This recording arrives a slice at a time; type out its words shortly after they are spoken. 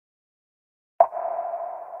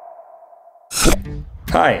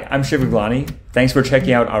Hi, I'm Shiv Glani. Thanks for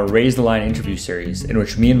checking out our Raise the Line interview series, in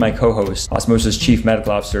which me and my co-host, Osmosis Chief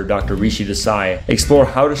Medical Officer Dr. Rishi Desai, explore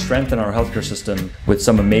how to strengthen our healthcare system with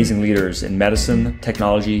some amazing leaders in medicine,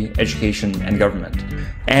 technology, education, and government.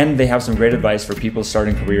 And they have some great advice for people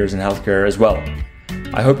starting careers in healthcare as well.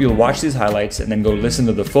 I hope you'll watch these highlights and then go listen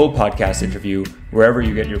to the full podcast interview wherever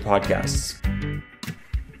you get your podcasts.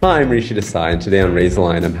 Hi, I'm Rishi Desai, and today on Raise the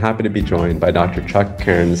Line, I'm happy to be joined by Dr. Chuck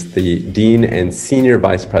Cairns, the Dean and Senior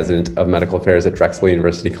Vice President of Medical Affairs at Drexel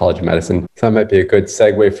University College of Medicine. So that might be a good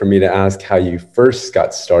segue for me to ask how you first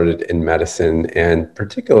got started in medicine, and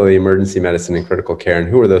particularly emergency medicine and critical care, and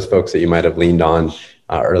who are those folks that you might have leaned on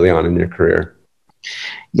early on in your career?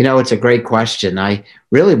 You know, it's a great question. I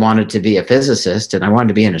really wanted to be a physicist and I wanted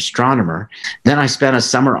to be an astronomer. Then I spent a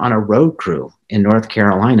summer on a road crew in North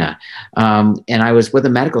Carolina. And I was with a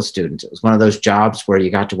medical student. It was one of those jobs where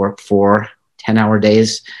you got to work 4 10-hour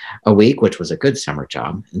days a week, which was a good summer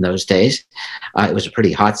job in those days. It was a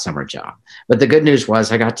pretty hot summer job. But the good news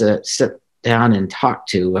was I got to sit down and talk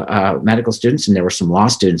to medical students, and there were some law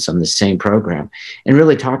students on the same program, and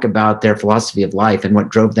really talk about their philosophy of life and what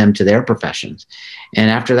drove them to their professions. And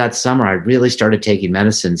after that summer, I really started taking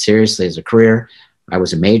medicine seriously as a career. I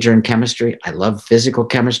was a major in chemistry. I love physical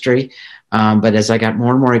chemistry. But as I got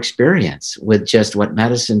more and more experience with just what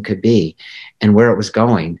medicine could be and where it was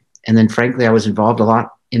going, and then frankly, I was involved a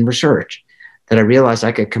lot in research, that I realized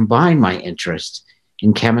I could combine my interest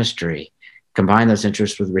in chemistry, combine those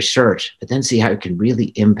interests with research, but then see how it can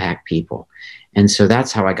really impact people. And so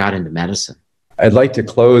that's how I got into medicine. I'd like to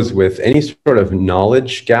close with any sort of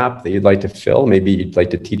knowledge gap that you'd like to fill. Maybe you'd like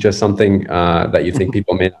to teach us something that you think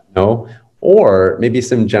people may not know, or maybe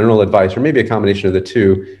some general advice, or maybe a combination of the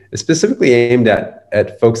two, specifically aimed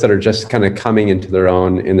at folks that are just kind of coming into their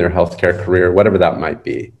own in their healthcare career, whatever that might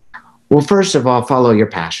be. Well, first of all, follow your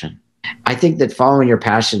passion. I think that following your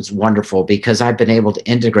passion is wonderful because I've been able to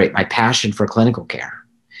integrate my passion for clinical care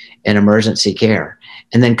and emergency care,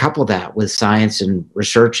 and then couple that with science and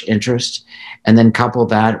research interest, and then couple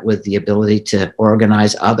that with the ability to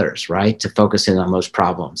organize others, right? To focus in on those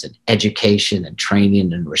problems and education and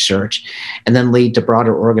training and research, and then lead to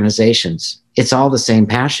broader organizations. It's all the same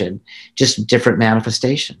passion, just different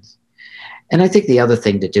manifestations. And I think the other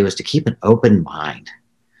thing to do is to keep an open mind.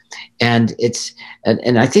 And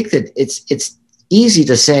I think that it's easy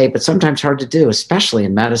to say, but sometimes hard to do, especially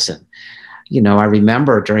in medicine. You know, I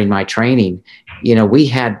remember during my training, you know, we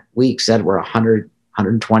had weeks that were 100,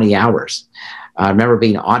 120 hours. I remember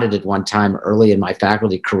being audited one time early in my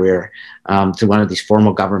faculty career through one of these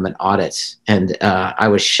formal government audits. And I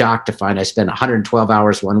was shocked to find I spent 112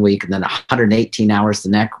 hours one week and then 118 hours the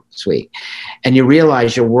next week. And you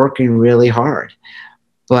realize you're working really hard,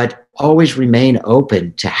 but always remain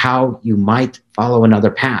open to how you might follow another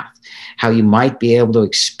path, how you might be able to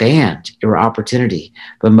expand your opportunity,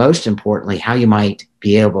 but most importantly, how you might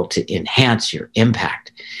be able to enhance your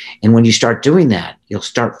impact. And when you start doing that, you'll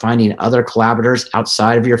start finding other collaborators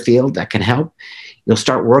outside of your field that can help. You'll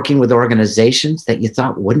start working with organizations that you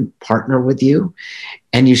thought wouldn't partner with you.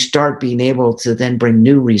 And you start being able to then bring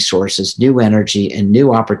new resources, new energy, and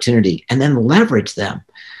new opportunity, and then leverage them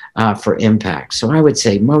for impact. So I would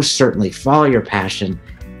say most certainly follow your passion,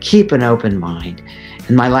 keep an open mind.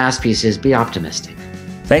 And my last piece is be optimistic.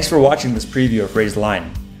 Thanks for watching this preview of Raise the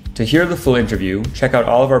Line. To hear the full interview, check out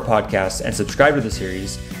all of our podcasts and subscribe to the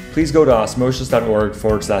series. Please go to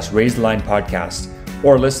osmosis.org/Raise the Line podcast,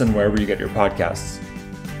 or listen wherever you get your podcasts.